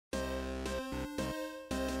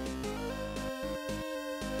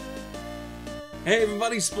Hey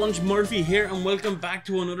everybody, Sponge Murphy here and welcome back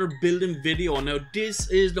to another building video. Now this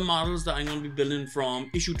is the models that I'm going to be building from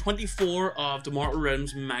issue 24 of the Mortal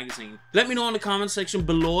Realms magazine. Let me know in the comment section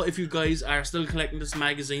below if you guys are still collecting this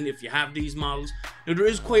magazine, if you have these models. Now there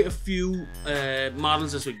is quite a few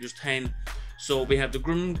models this week, there's 10. So we have the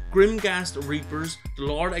Grimghast Reapers, the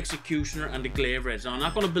Lord Executioner and the Glaive Reds. Now I'm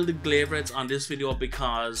not going to build the Glaive Reds on this video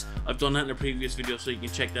because I've done that in a previous video, so you can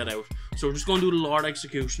check that out. So we're just going to do the Lord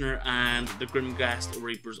Executioner and the Grimghast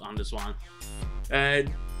Reapers on this one.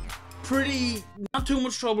 Not too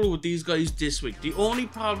much trouble with these guys this week. The only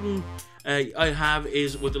problem I have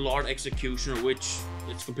is with the Lord Executioner, which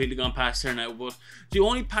it's completely gone past here now, but the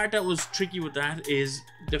only part that was tricky with that is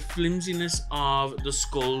the flimsiness of the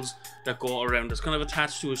skulls that go around. It's kind of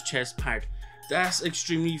attached to his chest part. That's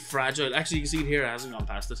extremely fragile. Actually, you can see it here, it hasn't gone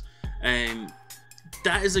past this.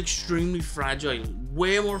 That is extremely fragile,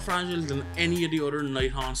 way more fragile than any of the other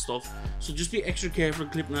Nighthaunt stuff, so just be extra careful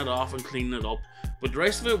clipping that off and cleaning it up. But the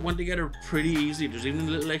rest of it went together pretty easy. There's even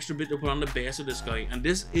a little extra bit to put on the base of this guy, and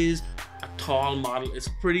this is a tall model. It's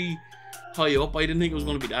pretty high up. I didn't think it was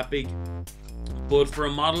going to be that big, but for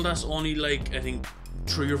a model that's only like, I think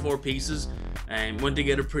 3 or 4 pieces, went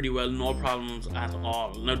together pretty well, no problems at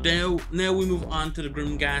all. Now we move on to the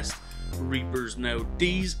Grimghast Reapers. Now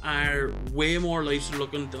these are way more nicer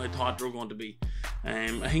looking than I thought they were going to be.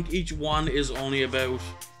 I think each one is only about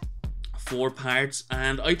 4 parts,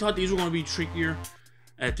 and I thought these were going to be trickier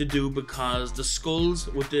to do because the skulls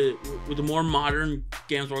with the more modern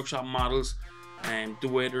Games Workshop models, the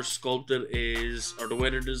way they're sculpted is, or the way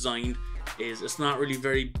they're designed is, it's not really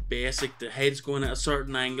very basic. The head's going at a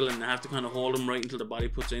certain angle and they have to kind of hold them right until the body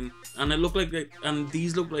puts in, and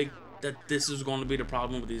these look like that this is going to be the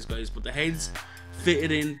problem with these guys, but the heads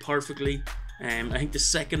fitted in perfectly. I think the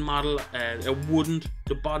second model,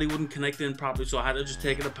 the body wouldn't connect in properly, so I had to just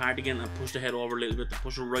take it apart again and push the head over a little bit to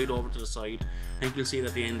push it right over to the side. I think you'll see it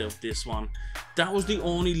at the end of this one. That was the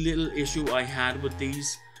only little issue I had with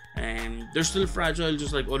these. They're still fragile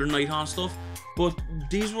just like other Nighthaunt stuff, but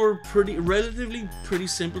these were relatively pretty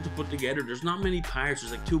simple to put together. There's not many parts.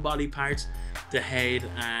 There's like 2 body parts, the head,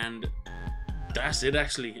 and that's it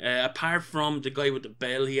actually. Apart from the guy with the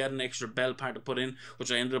bell, he had an extra bell part to put in, which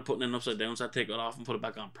I ended up putting in upside down, so I take it off and put it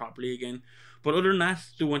back on properly again. But other than that,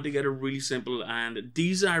 they went together really simple, and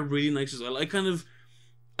these are really nice as well.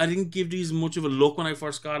 I didn't give these much of a look when I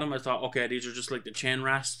first got them. I thought, okay, these are just like the chain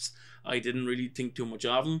rasps. I didn't really think too much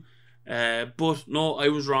of them. But no, I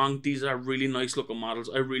was wrong. These are really nice looking models.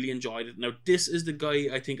 I really enjoyed it. Now this is the guy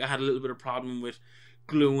I think I had a little bit of problem with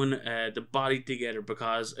gluing the body together,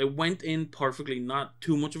 because it went in perfectly, not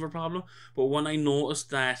too much of a problem. But when I noticed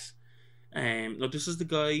that, no, this is the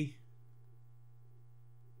guy.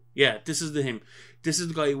 Yeah, this is him. This is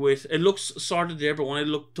the guy with, it looks sorted there, but when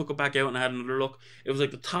I took it back out and I had another look, it was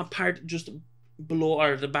like the top part just below,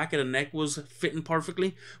 or the back of the neck was fitting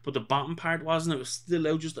perfectly, but the bottom part wasn't. It was still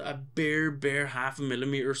out just a bare ½ a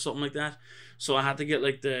millimeter or something like that. So I had to get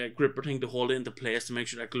like the gripper thing to hold it into place to make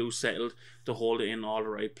sure that glue settled to hold it in all the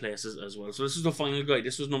right places as well. So this is the final guy.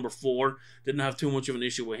 This was number 4. Didn't have too much of an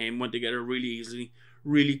issue with him. Went together really easily,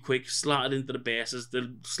 really quick, slotted into the bases.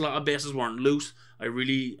 The slotted bases weren't loose. I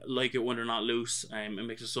really like it when they're not loose. It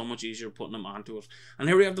makes it so much easier putting them onto it. And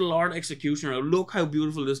here we have the Lord Executioner. Now look how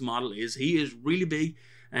beautiful this model is. He is really big.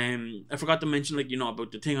 I forgot to mention, like, you know,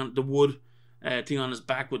 about the thing on the wood thing on his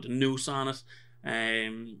back with the noose on it.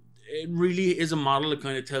 It really is a model that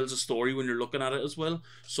kind of tells a story when you're looking at it as well.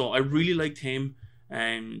 So I really liked him.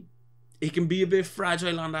 He can be a bit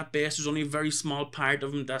fragile on that base. There's only a very small part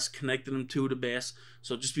of him that's connecting him to the base,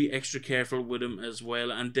 so just be extra careful with him as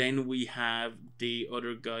well. And then we have the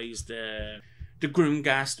other guys, the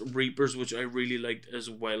Grimghast Reapers, which I really liked as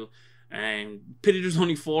well. Pity there's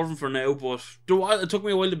only 4 of them for now, but it took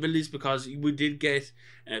me a while to build these because we did get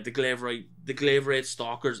the Glaive Red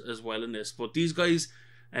Stalkers as well in this. But these guys,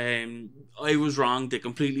 I was wrong. They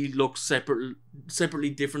completely look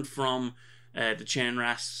separately different from the chain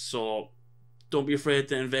rasps, so don't be afraid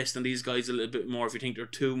to invest in these guys a little bit more if you think they're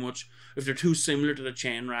too much, if they're too similar to the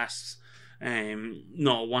chain rasps.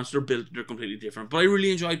 No, once they're built, they're completely different. But I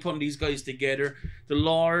really enjoyed putting these guys together. The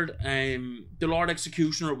Lord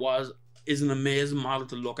Executioner is an amazing model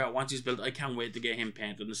to look at. Once he's built, I can't wait to get him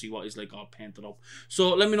painted and see what he's like all painted up.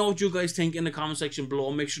 So let me know what you guys think in the comment section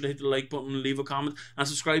below. Make sure to hit the like button, leave a comment, and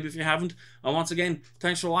subscribe if you haven't. And once again,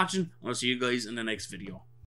 thanks for watching. I'll see you guys in the next video.